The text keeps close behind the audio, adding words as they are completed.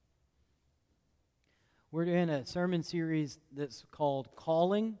We're in a sermon series that's called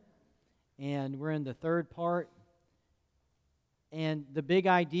Calling, and we're in the third part. And the big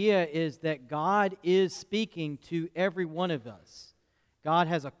idea is that God is speaking to every one of us. God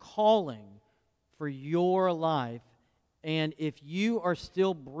has a calling for your life, and if you are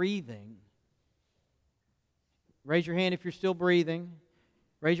still breathing, raise your hand if you're still breathing.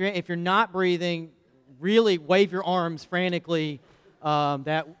 Raise your hand. If you're not breathing, really wave your arms frantically.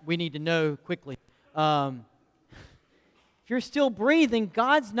 That we need to know quickly. If you're still breathing,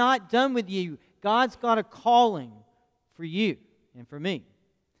 God's not done with you. God's got a calling for you and for me.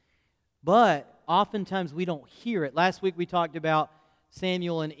 But oftentimes we don't hear it. Last week we talked about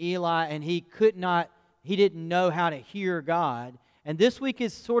Samuel and Eli, and he didn't know how to hear God. And this week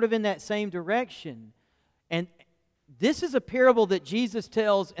is sort of in that same direction. And this is a parable that Jesus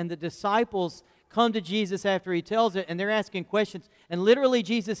tells, and the disciples come to Jesus after he tells it, and they're asking questions. And literally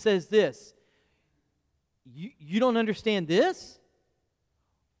Jesus says this, You don't understand this?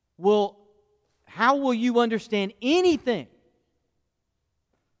 Well, how will you understand anything?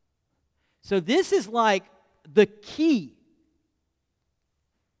 So this is like the key.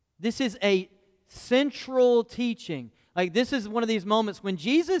 This is a central teaching. Like this is one of these moments when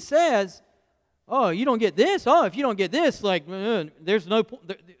Jesus says, oh, you don't get this? Oh, if you don't get this, like there's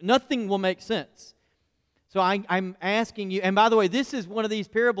nothing will make sense. So I'm asking you, and by the way, this is one of these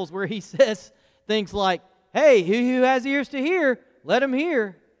parables where he says things like, hey, who has ears to hear, let him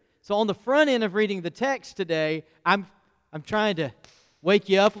hear. So on the front end of reading the text today, I'm trying to wake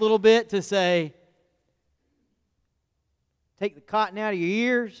you up a little bit to say, take the cotton out of your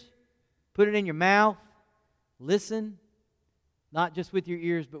ears, put it in your mouth, listen, not just with your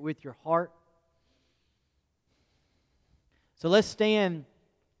ears, but with your heart. So let's stand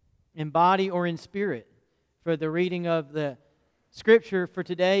in body or in spirit for the reading of the Scripture for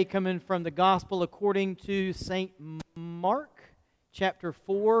today, coming from the Gospel according to St. Mark, chapter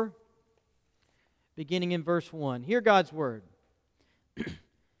 4, beginning in verse 1. Hear God's Word.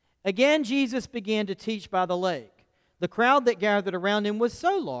 Again, Jesus began to teach by the lake. The crowd that gathered around him was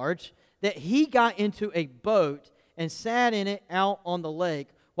so large that he got into a boat and sat in it out on the lake,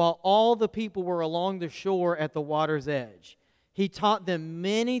 while all the people were along the shore at the water's edge. He taught them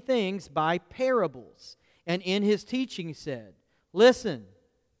many things by parables, and in his teaching said, Listen,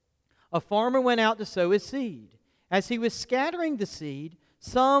 a farmer went out to sow his seed. As he was scattering the seed,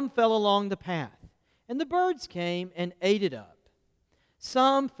 some fell along the path, and the birds came and ate it up.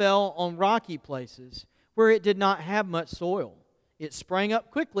 Some fell on rocky places where it did not have much soil. It sprang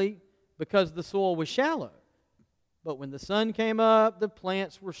up quickly because the soil was shallow. But when the sun came up, the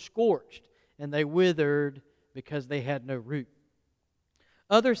plants were scorched, and they withered because they had no root.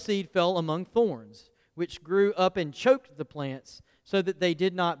 Other seed fell among thorns, which grew up and choked the plants so that they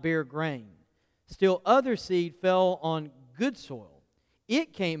did not bear grain. Still other seed fell on good soil.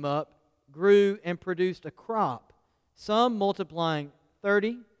 It came up, grew, and produced a crop, some multiplying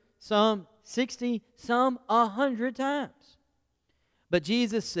 30, some 60, some 100 times. But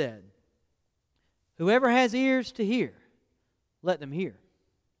Jesus said, Whoever has ears to hear, let them hear.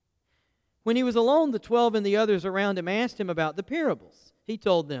 When he was alone, the 12 and the others around him asked him about the parables. He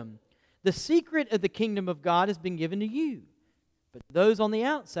told them, The secret of the kingdom of God has been given to you. But to those on the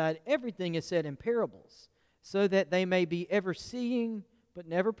outside, everything is said in parables, so that they may be ever seeing, but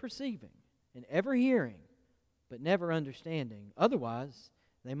never perceiving, and ever hearing, but never understanding. Otherwise,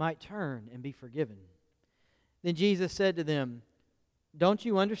 they might turn and be forgiven. Then Jesus said to them, Don't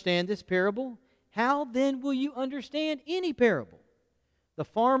you understand this parable? How then will you understand any parable? The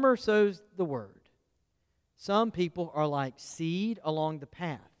farmer sows the word. Some people are like seed along the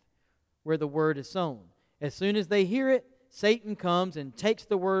path where the word is sown. As soon as they hear it, Satan comes and takes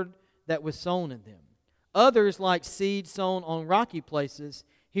the word that was sown in them. Others, like seed sown on rocky places,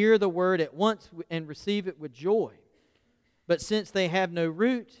 hear the word at once and receive it with joy. But since they have no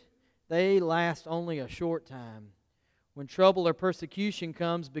root, they last only a short time. When trouble or persecution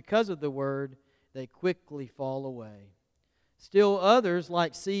comes because of the word, they quickly fall away. Still others,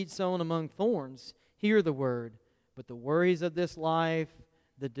 like seed sown among thorns, hear the word, but the worries of this life,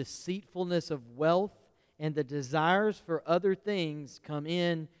 the deceitfulness of wealth, and the desires for other things come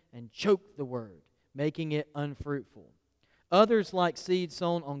in and choke the word, making it unfruitful. Others, like seed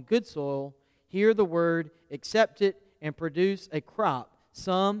sown on good soil, hear the word, accept it, and produce a crop,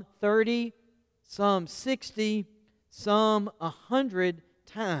 some 30, some 60, some 100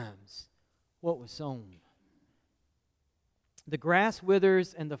 times what was sown. The grass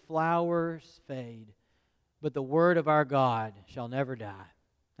withers and the flowers fade, but the word of our God shall never die.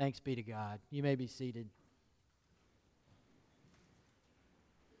 Thanks be to God. You may be seated.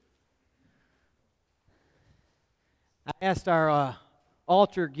 I asked our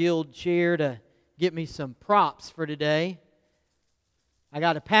altar guild chair to get me some props for today. I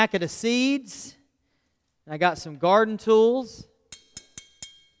got a packet of seeds. I got some garden tools.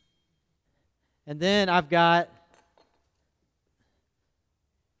 And then I've got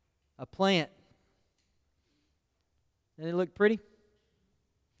a plant. Does it look pretty?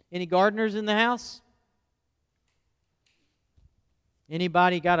 Any gardeners in the house?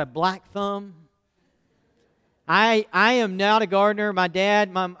 Anybody got a black thumb? I am not a gardener. I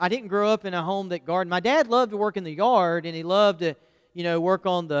didn't grow up in a home that gardened. My dad loved to work in the yard, and he loved to, work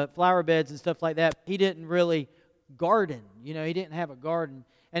on the flower beds and stuff like that. He didn't really garden. He didn't have a garden.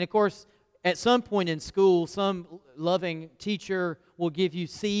 And of course, at some point in school, some loving teacher will give you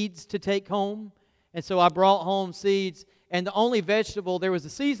seeds to take home. And so I brought home seeds. And the only vegetable, there was a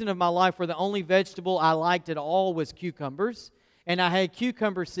season of my life where the only vegetable I liked at all was cucumbers. And I had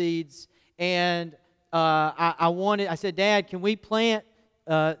cucumber seeds, and I said, Dad, can we plant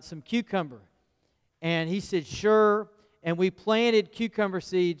some cucumber? And he said, sure. And we planted cucumber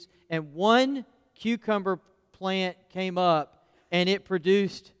seeds, and one cucumber plant came up, and it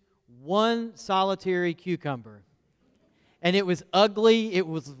produced one solitary cucumber. And it was ugly. It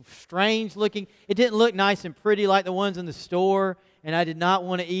was strange looking. It didn't look nice and pretty like the ones in the store, and I did not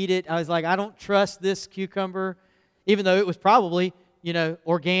want to eat it. I was like, I don't trust this cucumber, even though it was probably,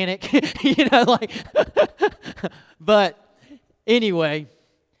 organic, But anyway,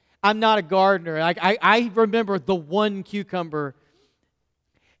 I'm not a gardener. I remember the one cucumber.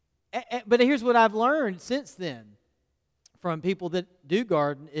 But here's what I've learned since then from people that do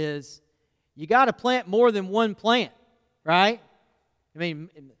garden is you got to plant more than one plant, right? I mean,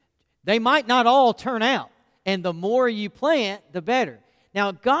 they might not all turn out. And the more you plant, the better. Now,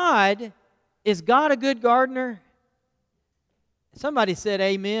 is God a good gardener? Somebody said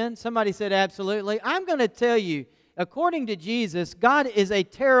amen. Somebody said absolutely. I'm going to tell you, according to Jesus, God is a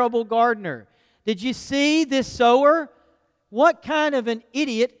terrible gardener. Did you see this sower? What kind of an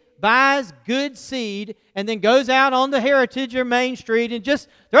idiot buys good seed and then goes out on the Heritage or Main Street and just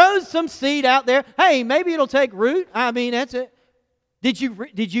throws some seed out there? Hey, maybe it'll take root. I mean, that's it. Did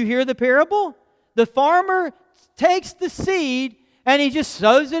you hear the parable? The farmer takes the seed and he just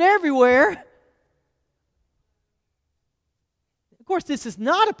sows it everywhere. Of course, this is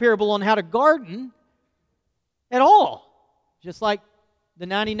not a parable on how to garden at all. Just like the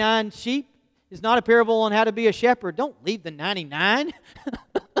 99 sheep is not a parable on how to be a shepherd. Don't leave the 99.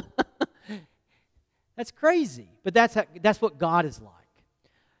 That's crazy. But that's what God is like.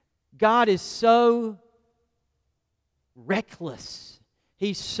 God is so reckless.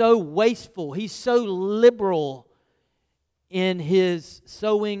 He's so wasteful. He's so liberal in His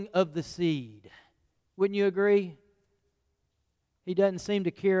sowing of the seed. Wouldn't you agree? He doesn't seem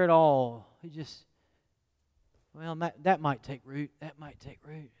to care at all. He just, that might take root. That might take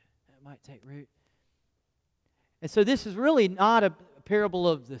root. That might take root. And so this is really not a parable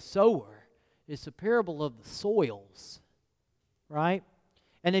of the sower. It's a parable of the soils, right?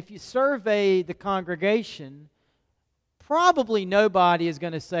 And if you survey the congregation, probably nobody is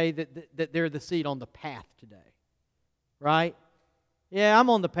going to say that they're the seed on the path today, right? Yeah, I'm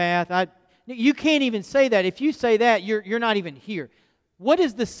on the path. You can't even say that. If you say that, you're not even here. What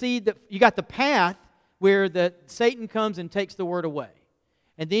is the seed that you got? The path where Satan comes and takes the word away,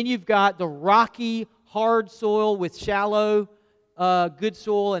 and then you've got the rocky, hard soil with shallow, good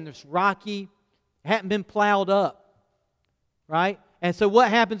soil, and it's rocky, hadn't been plowed up, right? And so what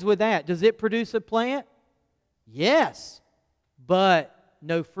happens with that? Does it produce a plant? Yes, but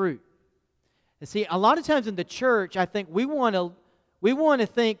no fruit. And see, a lot of times in the church, I think we want to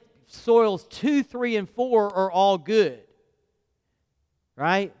think soils 2, 3, and 4 are all good,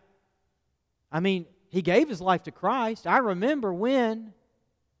 right? I mean, he gave his life to Christ. I remember when,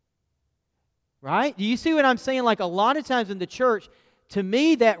 right? Do you see what I'm saying? Like a lot of times in the church, to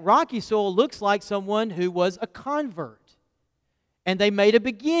me, that rocky soil looks like someone who was a convert. And they made a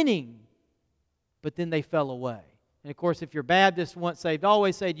beginning, but then they fell away. And of course, if you're Baptist, once saved,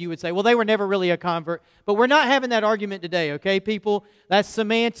 always saved, you would say, well, they were never really a convert. But we're not having that argument today, okay, people? That's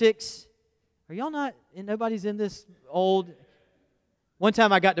semantics. Are y'all not, nobody's in this old? One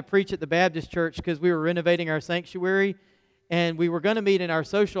time I got to preach at the Baptist church because we were renovating our sanctuary, and we were going to meet in our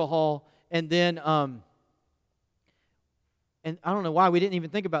social hall, and then, and I don't know why we didn't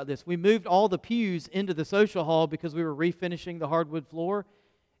even think about this. We moved all the pews into the social hall because we were refinishing the hardwood floor.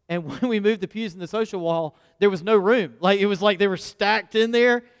 And when we moved the pews in the social hall, there was no room. It was like they were stacked in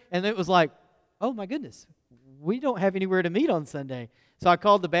there. And it was like, oh my goodness, we don't have anywhere to meet on Sunday. So I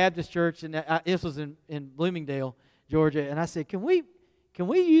called the Baptist church, and this was in Bloomingdale, Georgia. And I said, can we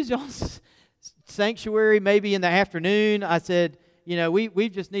use y'all's sanctuary maybe in the afternoon. I said, we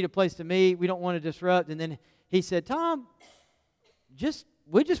just need a place to meet. We don't want to disrupt. And then he said, Tom,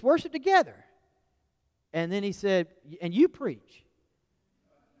 we just worship together. And then he said, and you preach.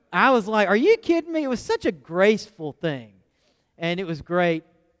 I was like, are you kidding me? It was such a graceful thing. And it was great.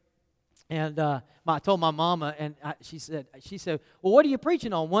 And I told my mama, and she said, well, what are you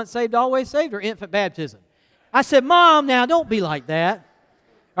preaching on? Once saved, always saved, or infant baptism? I said, Mom, now don't be like that.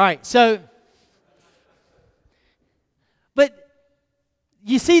 All right, but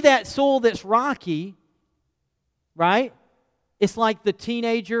you see that soil that's rocky, right? It's like the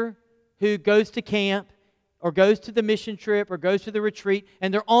teenager who goes to camp or goes to the mission trip or goes to the retreat,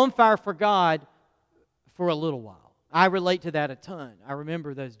 and they're on fire for God for a little while. I relate to that a ton. I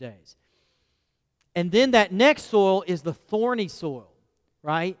remember those days. And then that next soil is the thorny soil,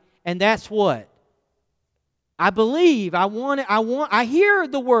 right? And that's what? I believe, I hear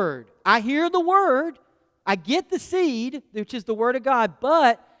the word. I hear the word. I get the seed, which is the word of God,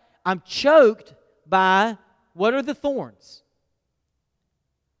 but I'm choked by, what are the thorns?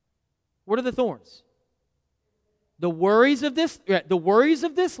 What are the thorns? The worries of this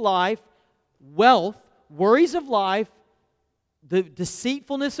life, wealth, worries of life, the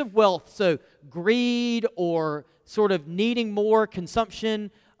deceitfulness of wealth, so greed or sort of needing more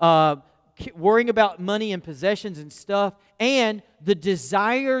consumption, worrying about money and possessions and stuff, and the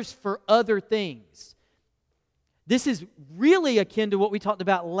desires for other things. This is really akin to what we talked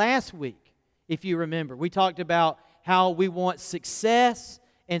about last week, if you remember. We talked about how we want success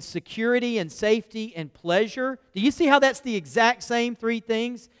and security and safety and pleasure. Do you see how that's the exact same three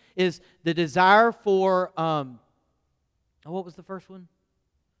things? Is the desire for... what was the first one?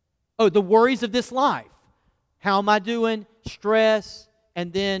 Oh, the worries of this life. How am I doing? Stress,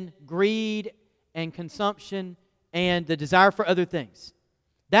 and then greed and consumption and the desire for other things.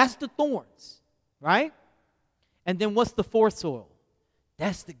 That's the thorns, right? And then what's the fourth soil?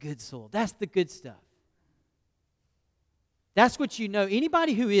 That's the good soil. That's the good stuff. That's what you know.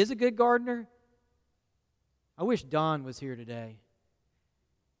 Anybody who is a good gardener, I wish Don was here today.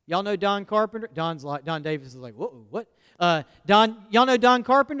 Y'all know Don Carpenter? Don Davis is like, whoa, what? Y'all know Don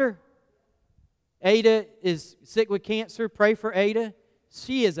Carpenter? Ada is sick with cancer. Pray for Ada.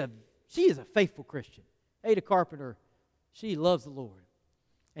 She is a faithful Christian. Ada Carpenter, she loves the Lord.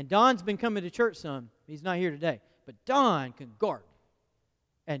 And Don's been coming to church some. He's not here today. But Don can garden.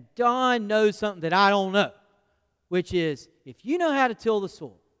 And Don knows something that I don't know, which is if you know how to till the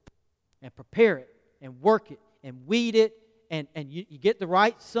soil and prepare it and work it and weed it, and you get the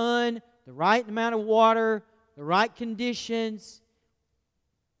right sun, the right amount of water, the right conditions,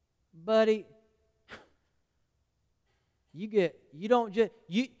 buddy,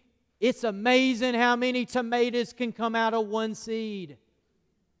 it's amazing how many tomatoes can come out of one seed.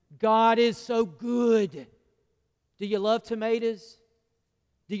 God is so good. Do you love tomatoes?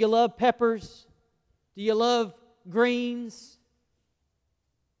 Do you love peppers? Do you love greens?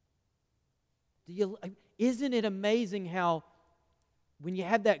 Isn't it amazing how when you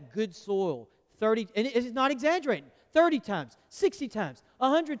have that good soil, 30, and it's not exaggerating, 30 times, 60 times,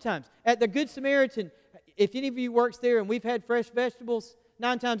 100 times. At the Good Samaritan, if any of you works there and we've had fresh vegetables,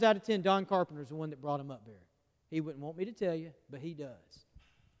 9 times out of 10, Don Carpenter's the one that brought them up there. He wouldn't want me to tell you, but he does.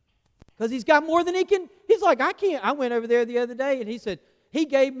 Because he's got more than he can. He's like, I can't. I went over there the other day and he said, he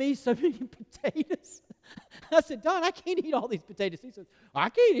gave me so many potatoes. I said, Don, I can't eat all these potatoes. He said, I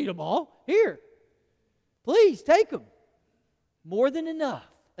can't eat them all. Here, please take them. More than enough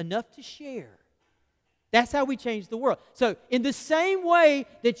to share. That's how we change the world. So in the same way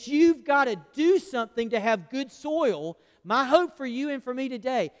that you've got to do something to have good soil, my hope for you and for me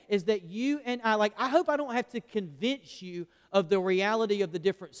today is that you and I hope I don't have to convince you of the reality of the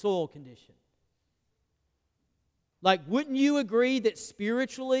different soil condition. Like, wouldn't you agree that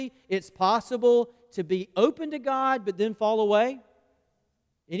spiritually it's possible to be open to God but then fall away?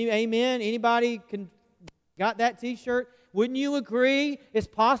 Amen? Anybody got that t-shirt? Wouldn't you agree it's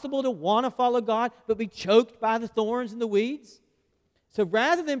possible to want to follow God but be choked by the thorns and the weeds? So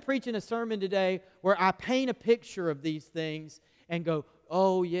rather than preaching a sermon today where I paint a picture of these things and go,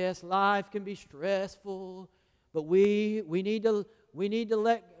 oh yes, life can be stressful, but we need to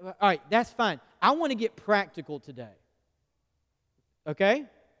let... All right, that's fine. I want to get practical today. Okay?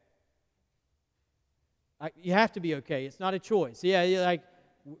 You have to be okay. It's not a choice. Yeah,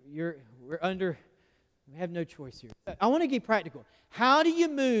 we have no choice here. I want to get practical. How do you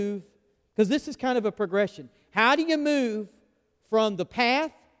move, because this is kind of a progression, how do you move from the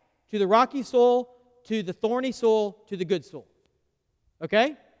path to the rocky soil to the thorny soil to the good soil?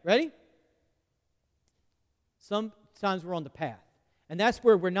 Okay? Ready? Sometimes we're on the path. And that's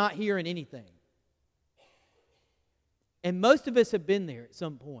where we're not hearing anything. And most of us have been there at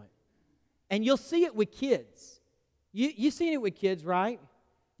some point. And you'll see it with kids. You've seen it with kids, right?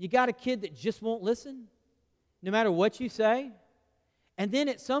 You got a kid that just won't listen, no matter what you say. And then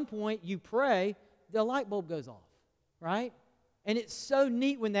at some point you pray, the light bulb goes off, right? And it's so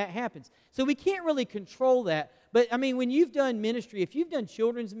neat when that happens. So we can't really control that. But, I mean, when you've done ministry, if you've done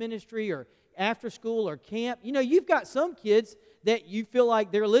children's ministry or after school or camp, you've got some kids that you feel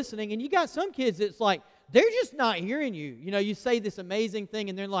like they're listening, and you got some kids that's like, they're just not hearing you. You say this amazing thing,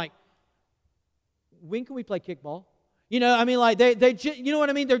 and they're like, when can we play kickball? They just, you know what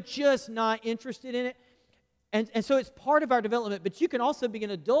I mean? They're just not interested in it. And so it's part of our development, but you can also be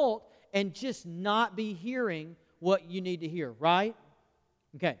an adult and just not be hearing what you need to hear, right?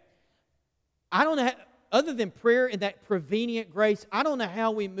 Okay. I don't know, other than prayer and that prevenient grace, I don't know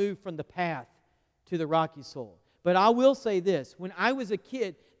how we move from the path to the rocky soul. But I will say this, when I was a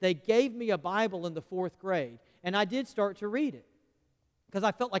kid, they gave me a Bible in the 4th grade, and I did start to read it because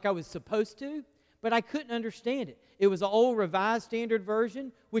I felt like I was supposed to, but I couldn't understand it. It was an old Revised Standard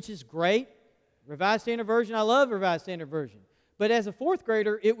Version, which is great. Revised Standard Version, I love Revised Standard Version. But as a 4th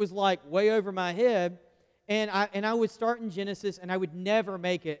grader, it was like way over my head, and I would start in Genesis, and I would never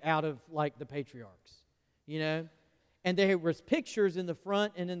make it out of like the patriarchs, And there was pictures in the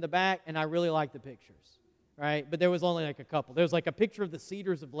front and in the back, and I really liked the pictures. Right? But there was only like a couple. There was like a picture of the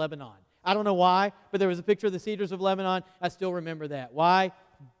cedars of Lebanon. I don't know why, but there was a picture of the cedars of Lebanon. I still remember that. Why?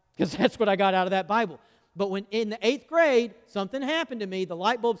 Because that's what I got out of that Bible. But when in the 8th grade, something happened to me. The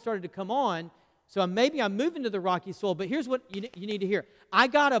light bulb started to come on. So maybe I'm moving to the rocky soul. But here's what you need to hear. I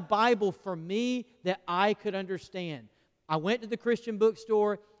got a Bible for me that I could understand. I went to the Christian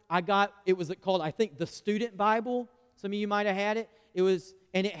bookstore. It was called, I think, the Student Bible. Some of you might have had it.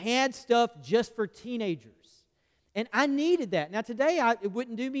 And it had stuff just for teenagers. And I needed that. Now, today, it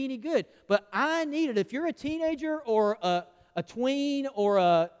wouldn't do me any good. But I needed, if you're a teenager or a tween or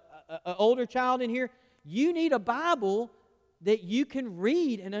an older child in here, you need a Bible that you can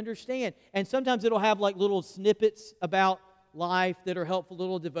read and understand. And sometimes it'll have like little snippets about life that are helpful,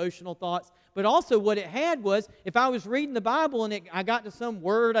 little devotional thoughts. But also what it had was, if I was reading the Bible and I got to some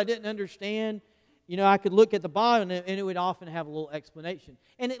word I didn't understand, I could look at the Bible and it would often have a little explanation.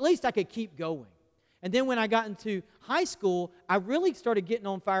 And at least I could keep going. And then when I got into high school, I really started getting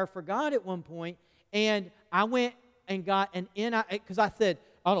on fire for God at one point, and I went and got an because I said,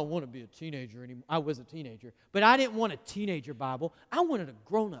 I don't want to be a teenager anymore. I was a teenager, but I didn't want a teenager Bible. I wanted a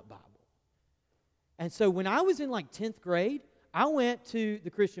grown-up Bible. And so when I was in like 10th grade, I went to the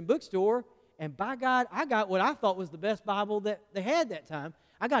Christian bookstore, and by God, I got what I thought was the best Bible that they had that time.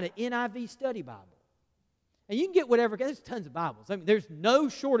 I got an NIV study Bible. And you can get whatever, there's tons of Bibles. I mean, there's no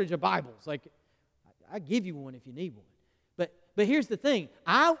shortage of Bibles. Like, I give you one if you need one. But here's the thing.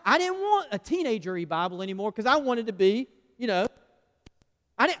 I didn't want a teenager-y Bible anymore because I wanted to be, I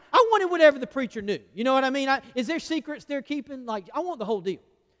wanted whatever the preacher knew. You know what I mean? Is there secrets they're keeping? Like, I want the whole deal.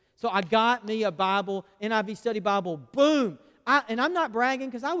 So I got me a Bible, NIV study Bible, boom. And I'm not bragging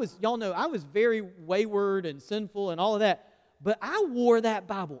because y'all know, I was very wayward and sinful and all of that. But I wore that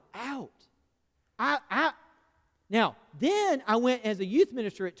Bible out. Now, then I went as a youth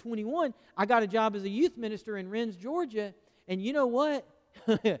minister at 21. I got a job as a youth minister in Rennes, Georgia. And you know what?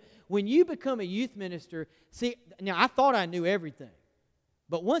 When you become a youth minister, now I thought I knew everything.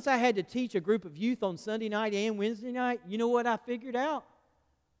 But once I had to teach a group of youth on Sunday night and Wednesday night, you know what I figured out?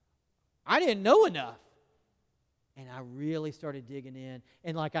 I didn't know enough. And I really started digging in.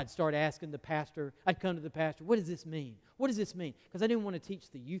 And like I'd start asking the pastor, I'd come to the pastor, what does this mean? What does this mean? Because I didn't want to teach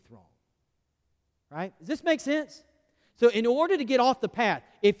the youth wrong. Right? Does this make sense? So in order to get off the path,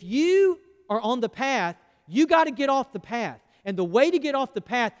 if you are on the path, you got to get off the path. And the way to get off the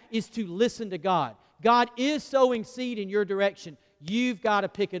path is to listen to God. God is sowing seed in your direction. You've got to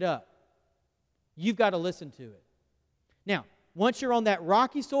pick it up. You've got to listen to it. Now, once you're on that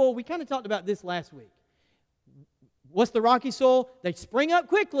rocky soil, we kind of talked about this last week. What's the rocky soil? They spring up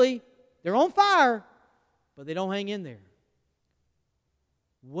quickly. They're on fire, but they don't hang in there.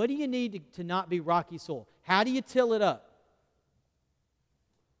 What do you need to not be rocky soil? How do you till it up?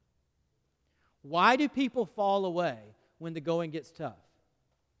 Why do people fall away when the going gets tough?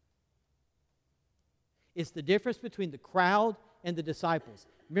 It's the difference between the crowd and the disciples.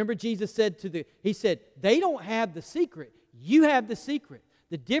 Remember Jesus said he said, they don't have the secret. You have the secret.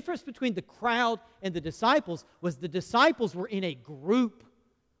 The difference between the crowd and the disciples was the disciples were in a group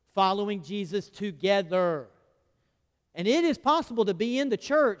following Jesus together. And it is possible to be in the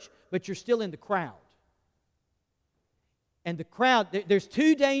church, but you're still in the crowd. And the crowd, there's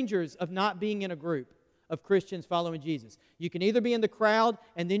two dangers of not being in a group. of Christians following Jesus. You can either be in the crowd,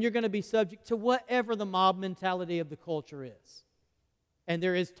 and then you're going to be subject to whatever the mob mentality of the culture is. And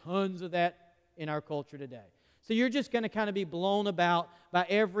there is tons of that in our culture today. So you're just going to kind of be blown about by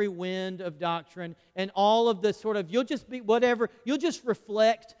every wind of doctrine and all of the sort of, you'll just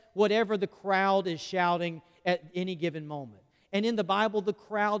reflect whatever the crowd is shouting at any given moment. And in the Bible, the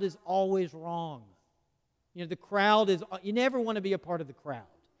crowd is always wrong. You know, the crowd is, you never want to be a part of the crowd.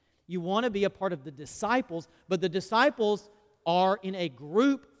 You want to be a part of the disciples, but the disciples are in a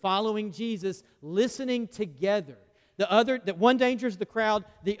group following Jesus, listening together. That one danger is the crowd,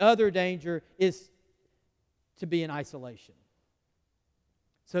 the other danger is to be in isolation.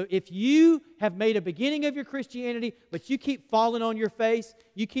 So if you have made a beginning of your Christianity, but you keep falling on your face,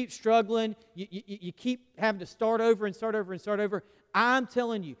 you keep struggling, you keep having to start over and start over and start over, I'm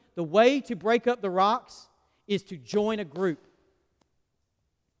telling you, the way to break up the rocks is to join a group.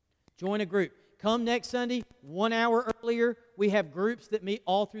 Join a group. Come next Sunday, 1 hour earlier, we have groups that meet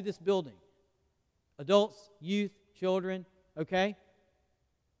all through this building. Adults, youth, children, okay?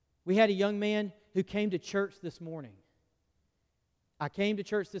 We had a young man who came to church this morning. I came to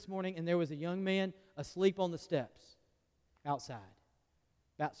church this morning and there was a young man asleep on the steps outside.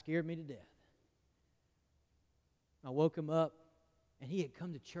 About scared me to death. I woke him up and he had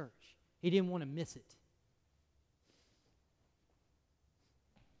come to church. He didn't want to miss it.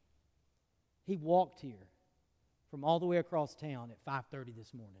 He walked here from all the way across town at 5:30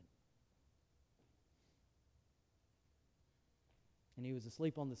 this morning. And he was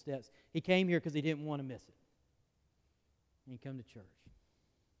asleep on the steps. He came here because he didn't want to miss it. And he came to church.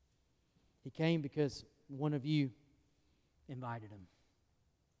 He came because one of you invited him.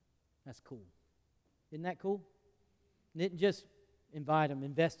 That's cool. Isn't that cool? Didn't just invite him,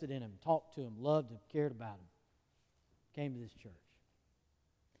 invested in him, talked to him, loved him, cared about him. Came to this church.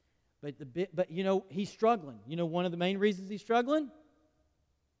 But you know, he's struggling. You know one of the main reasons he's struggling?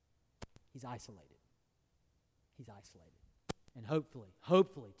 He's isolated. He's isolated. And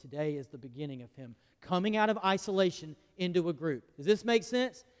hopefully, today is the beginning of him coming out of isolation into a group. Does this make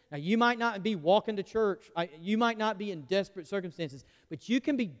sense? Now, you might not be walking to church. You might not be in desperate circumstances, but you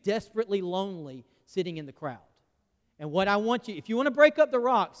can be desperately lonely sitting in the crowd. And what I want you, if you want to break up the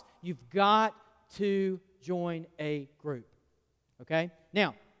rocks, you've got to join a group. Okay?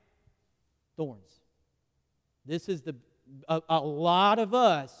 Now, thorns. This is a lot of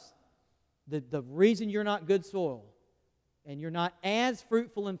us, the reason you're not good soil and you're not as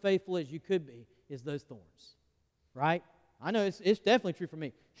fruitful and faithful as you could be is those thorns, right? I know it's definitely true for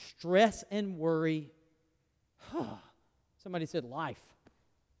me. Stress and worry. Somebody said life.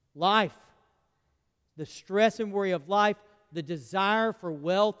 Life. The stress and worry of life, the desire for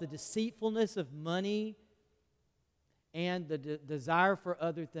wealth, the deceitfulness of money, and the desire for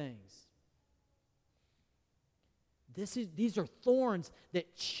other things. These are thorns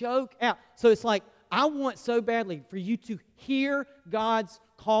that choke out. So it's like, I want so badly for you to hear God's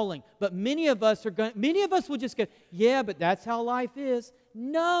calling. But many of us will just go, yeah, but that's how life is.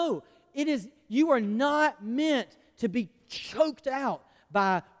 No, it is. You are not meant to be choked out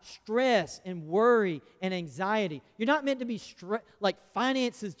by stress and worry and anxiety. You're not meant to be like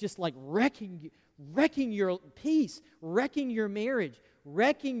finances just like wrecking your peace, wrecking your marriage,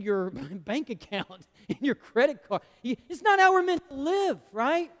 wrecking your bank account and your credit card. It's not how we're meant to live,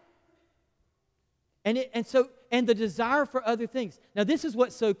 right? And the desire for other things. Now, this is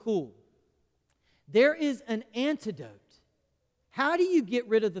what's so cool. There is an antidote. How do you get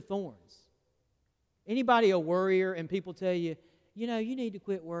rid of the thorns? Anybody a worrier and people tell you, you know, you need to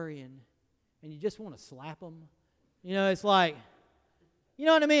quit worrying, and you just want to slap them? You know, it's like, you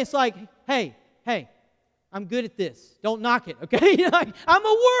know what I mean? It's like, hey, I'm good at this. Don't knock it, okay? You know, like, I'm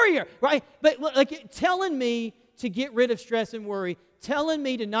a worrier, right? But like telling me to get rid of stress and worry, telling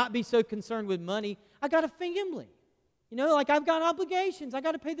me to not be so concerned with money, I got a family. You know, like I've got obligations. I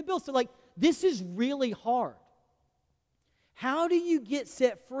got to pay the bills. So like this is really hard. How do you get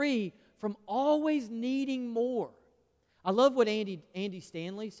set free from always needing more? I love what Andy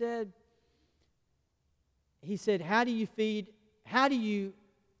Stanley said. He said, how do you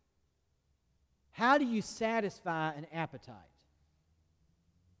satisfy an appetite?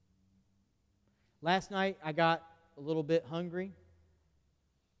 Last night I got a little bit hungry.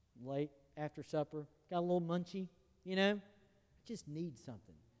 Late after supper, got a little munchy, you know. I just need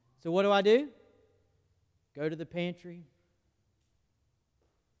something. So what do? Go to the pantry.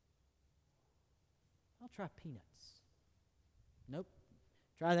 I'll try peanuts. Nope.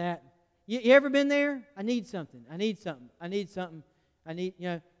 Try that. You ever been there? I need something. And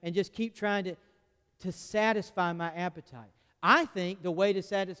just keep trying to satisfy my appetite. I think the way to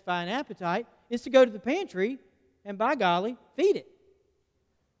satisfy an appetite is to go to the pantry and, by golly, feed it.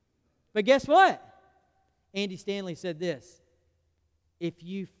 But guess what? Andy Stanley said this: if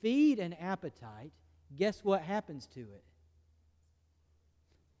you feed an appetite, guess what happens to it?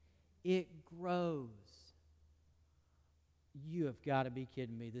 It grows. You have got to be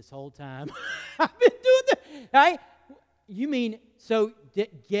kidding me this whole time. I've been doing that. Right? You mean, so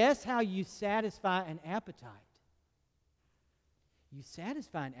guess how you satisfy an appetite? You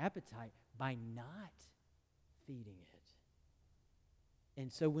satisfy an appetite by not feeding it.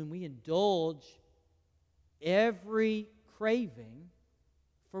 And so when we indulge every craving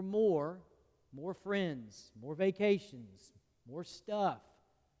for more friends, more vacations, more stuff,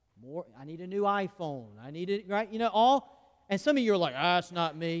 I need a new iPhone, I need it, right? And some of you are like, it's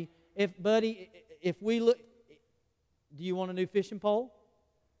not me. If we look, do you want a new fishing pole?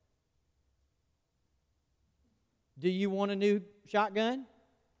 Do you want a new shotgun?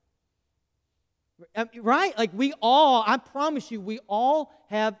 Right? Like I promise you, we all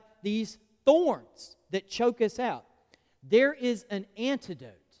have these thorns that choke us out. There is an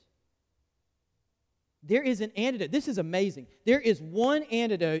antidote. There is an antidote. This is amazing. There is one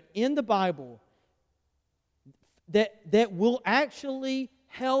antidote in the Bible that will actually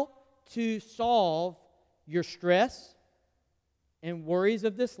help to solve your stress and worries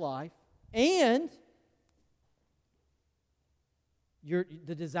of this life and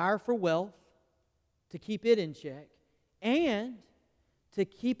the desire for wealth, to keep it in check, and to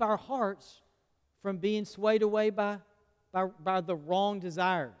keep our hearts from being swayed away by the wrong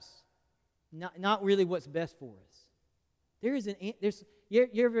desires. Not really what's best for us.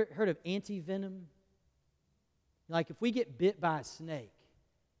 You ever heard of anti-venom? Like if we get bit by a snake,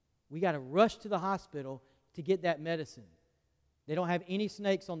 we got to rush to the hospital to get that medicine. They don't have any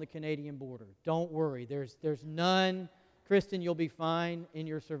snakes on the Canadian border. Don't worry. There's none. Kristen, you'll be fine in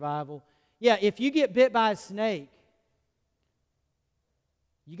your survival. Yeah, if you get bit by a snake,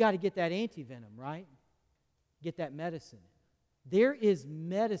 you got to get that anti-venom, right? Get that medicine. There is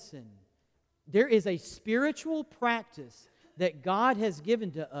medicine. There is a spiritual practice that God has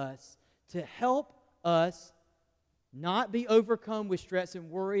given to us to help us not be overcome with stress and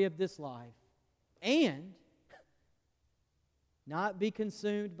worry of this life, and not be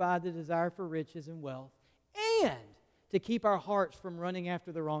consumed by the desire for riches and wealth, and to keep our hearts from running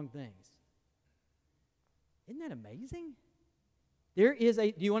after the wrong things. Isn't that amazing? Do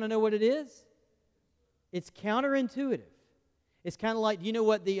you want to know what it is? It's counterintuitive. It's kind of like, do you know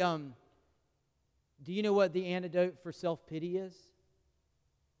what the antidote for self-pity is?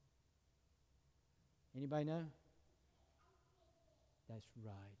 Anybody know? That's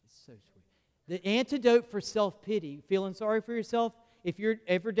right. It's so sweet. The antidote for self-pity, feeling sorry for yourself, if you're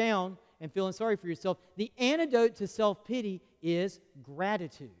ever down and feeling sorry for yourself, the antidote to self-pity is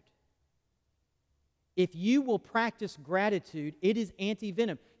gratitude. If you will practice gratitude, it is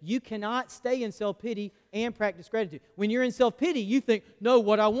anti-venom. You cannot stay in self-pity and practice gratitude. When you're in self-pity, you think, no,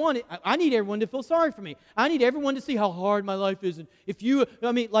 what I want, I need everyone to feel sorry for me. I need everyone to see how hard my life is. And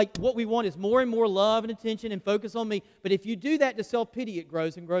what we want is more and more love and attention and focus on me. But if you do that to self-pity, it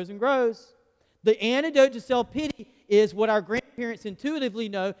grows and grows and grows. The antidote to self-pity is what our grandparents intuitively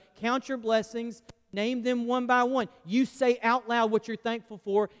know: count your blessings, name them one by one. You say out loud what you're thankful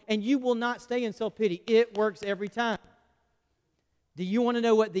for, and you will not stay in self-pity. It works every time. Do you want to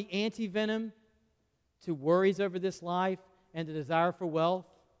know what the anti-venom to worries over this life and the desire for wealth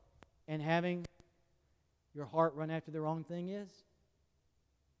and having your heart run after the wrong thing is?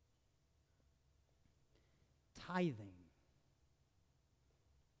 Tithing.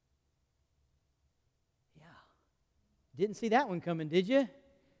 Yeah. Didn't see that one coming, did you?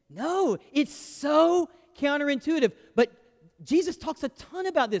 No, it's so counterintuitive. But Jesus talks a ton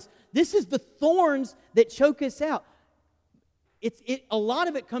about this. This is the thorns that choke us out. A lot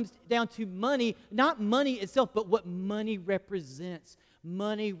of it comes down to money, not money itself, but what money represents.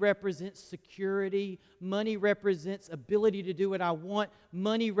 Money represents security. Money represents ability to do what I want.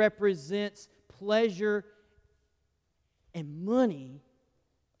 Money represents pleasure. And money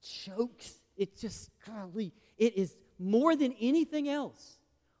chokes. It just, golly, it is more than anything else.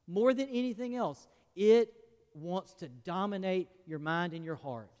 More than anything else, it wants to dominate your mind and your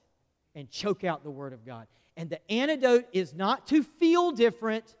heart and choke out the Word of God. And the antidote is not to feel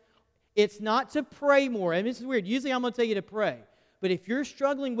different. It's not to pray more. And this is weird. Usually I'm going to tell you to pray. But if you're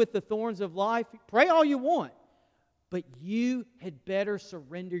struggling with the thorns of life, pray all you want. But you had better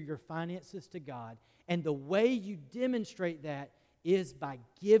surrender your finances to God. And the way you demonstrate that is by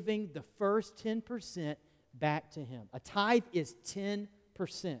giving the first 10% back to Him. A tithe is 10%.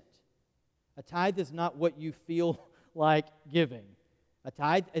 A tithe is not what you feel like giving. A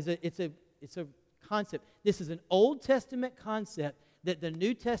tithe is it's a concept. This is an Old Testament concept that the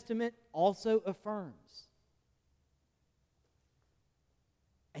New Testament also affirms.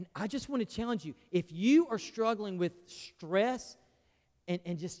 And I just want to challenge you. If you are struggling with stress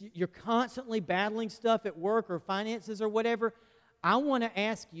and just you're constantly battling stuff at work or finances or whatever, I want to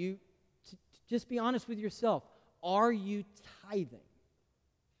ask you to just be honest with yourself. Are you tithing?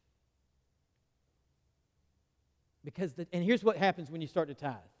 And here's what happens when you start to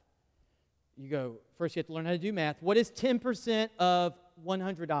tithe. You go, first you have to learn how to do math. What is 10% of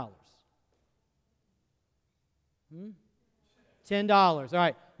 $100? $10. All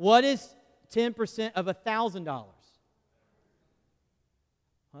right. What is 10% of $1,000?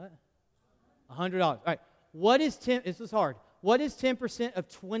 What? $100. All right. What is 10? This is hard. What is 10% of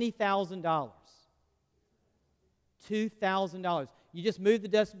 $20,000? $2,000. You just move the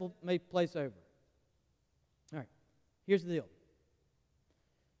decimal place over. All right. Here's the deal.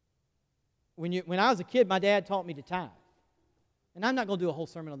 When I was a kid, my dad taught me to tithe. And I'm not going to do a whole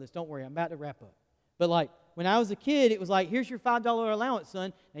sermon on this. Don't worry. I'm about to wrap up. But when I was a kid, it was like, here's your $5 allowance,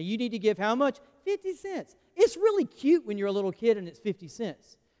 son. Now you need to give how much? 50 cents. It's really cute when you're a little kid and it's 50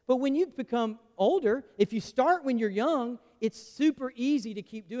 cents. But when you become older, if you start when you're young, it's super easy to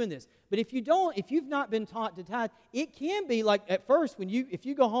keep doing this. But if you've not been taught to tithe, it can be like at first if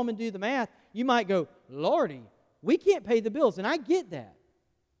you go home and do the math, you might go, Lordy, we can't pay the bills. And I get that.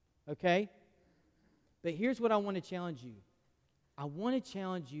 Okay? But here's what I want to challenge you. I want to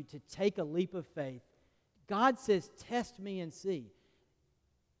challenge you to take a leap of faith. God says, test me and see.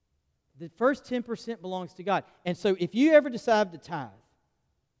 The first 10% belongs to God. And so if you ever decide to tithe,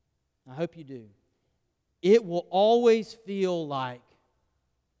 I hope you do, it will always feel like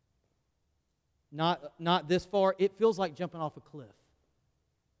not this far. It feels like jumping off a cliff.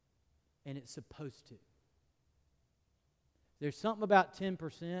 And it's supposed to. There's something about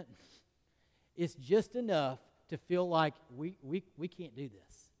 10%. It's just enough to feel like we can't do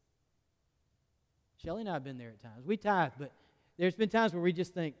this. Shelley and I have been there at times. We tithe, but there's been times where we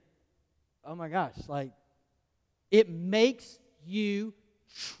just think, oh my gosh, it makes you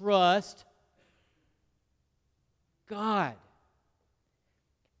trust God.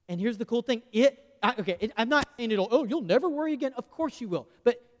 And here's the cool thing. I'm not saying you'll never worry again. Of course you will.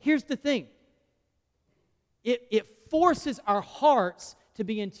 But here's the thing. It forces our hearts to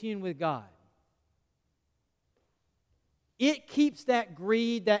be in tune with God. It keeps that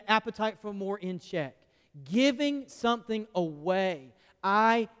greed, that appetite for more in check. Giving something away.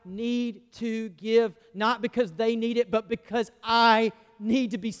 I need to give, not because they need it, but because I need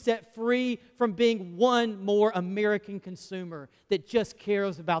to be set free from being one more American consumer that just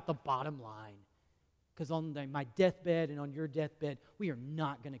cares about the bottom line. Because on my deathbed and on your deathbed, we are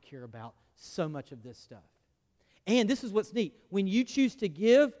not going to care about so much of this stuff. And this is what's neat. When you choose to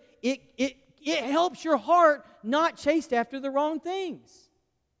give, it helps your heart not chase after the wrong things.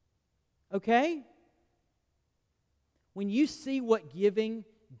 Okay? When you see what giving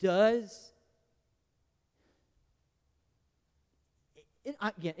does,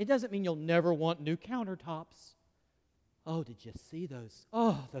 it doesn't mean you'll never want new countertops. Oh, did you see those?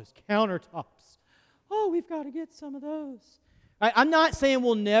 Oh, those countertops. Oh, we've got to get some of those. Right? I'm not saying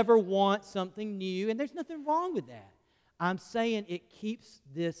we'll never want something new, and there's nothing wrong with that. I'm saying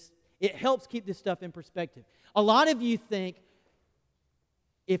it helps keep this stuff in perspective. A lot of you think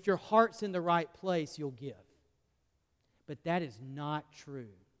if your heart's in the right place, you'll give. But that is not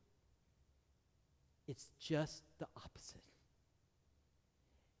true. It's just the opposite.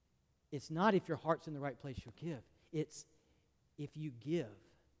 It's not if your heart's in the right place, you'll give. It's if you give,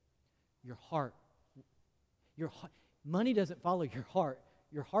 your heart. Money doesn't follow your heart.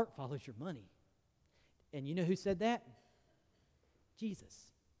 Your heart follows your money. And you know who said that? Jesus.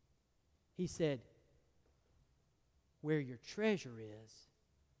 He said, where your treasure is,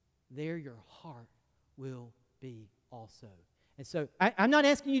 there your heart will be also. And so I'm not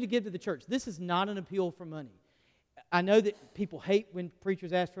asking you to give to the church. This is not an appeal for money. I know that people hate when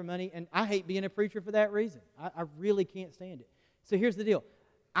preachers ask for money, and I hate being a preacher for that reason. I really can't stand it. So here's the deal.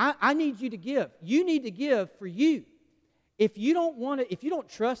 I need you to give. You need to give for you. If you don't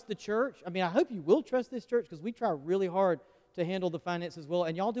trust the church, I hope you will trust this church because we try really hard to handle the finances well,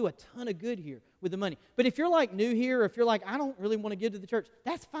 and y'all do a ton of good here with the money. But if you're new here, or if you're I don't really want to give to the church,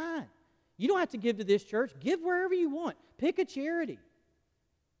 that's fine. You don't have to give to this church. Give wherever you want. Pick a charity.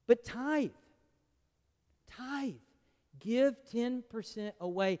 But tithe. Tithe. Give 10%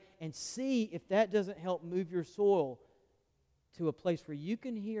 away and see if that doesn't help move your soil to a place where you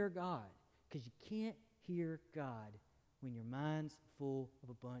can hear God. Because you can't hear God when your mind's full of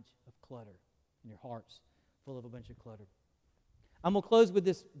a bunch of clutter and your heart's full of a bunch of clutter. I'm going to close with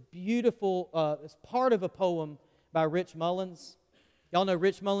this beautiful, it's part of a poem by Rich Mullins. Y'all know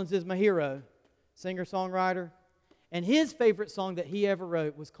Rich Mullins is my hero, singer-songwriter. And his favorite song that he ever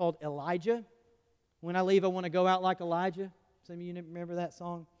wrote was called Elijah. When I leave, I want to go out like Elijah. Some of you remember that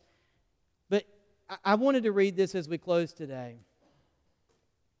song? But I wanted to read this as we close today.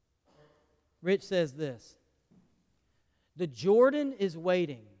 Rich says this: "The Jordan is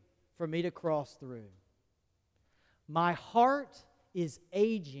waiting for me to cross through. My heart is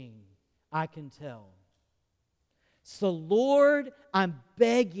aging, I can tell. So, Lord, I'm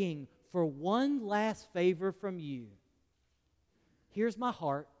begging for one last favor from you. Here's my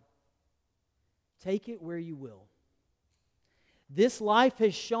heart. Take it where you will. This life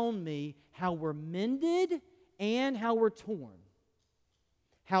has shown me how we're mended and how we're torn.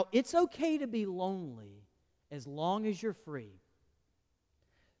 How it's okay to be lonely as long as you're free.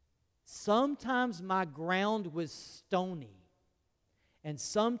 Sometimes my ground was stony and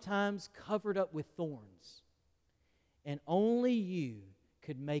sometimes covered up with thorns. And only you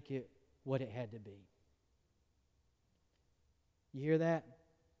could make it what it had to be." You hear that?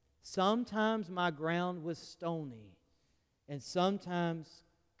 Sometimes my ground was stony and sometimes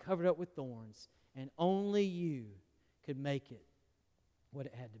covered up with thorns, and only you could make it what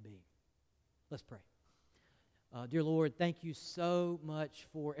it had to be. Let's pray. Dear Lord, thank you so much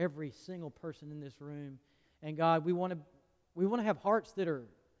for every single person in this room. And God, we want to have hearts that are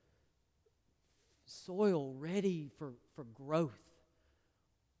soil ready for growth.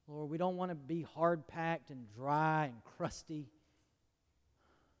 Lord, we don't want to be hard-packed and dry and crusty.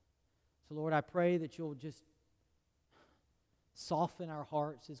 So, Lord, I pray that you'll just soften our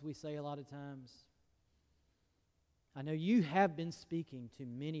hearts, as we say a lot of times. I know you have been speaking to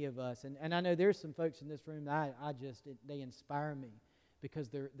many of us, and I know there's some folks in this room that they inspire me because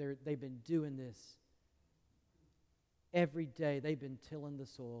they've been doing this every day. They've been tilling the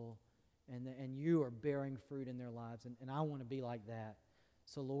soil, and you are bearing fruit in their lives, and I want to be like that.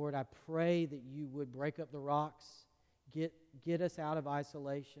 So, Lord, I pray that you would break up the rocks, get us out of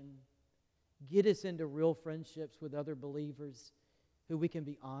isolation, get us into real friendships with other believers who we can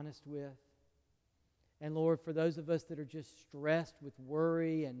be honest with. And Lord, for those of us that are just stressed with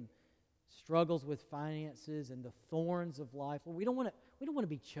worry and struggles with finances and the thorns of life, well, we don't want to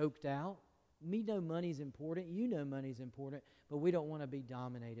be choked out. We know money's important. You know money's important, but we don't want to be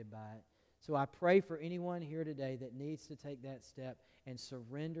dominated by it. So I pray for anyone here today that needs to take that step and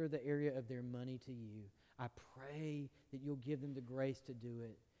surrender the area of their money to you. I pray that you'll give them the grace to do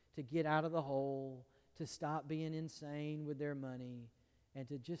it, to get out of the hole, to stop being insane with their money, and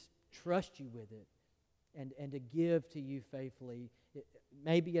to just trust you with it. And to give to you faithfully,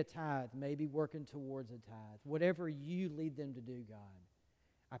 maybe a tithe, maybe working towards a tithe. Whatever you lead them to do, God,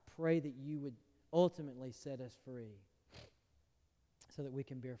 I pray that you would ultimately set us free so that we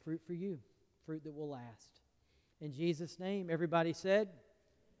can bear fruit for you, fruit that will last. In Jesus' name, everybody said,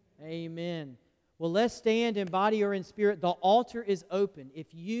 amen. Well, let's stand in body or in spirit. The altar is open. If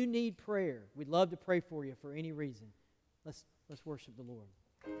you need prayer, we'd love to pray for you for any reason. Let's worship the Lord.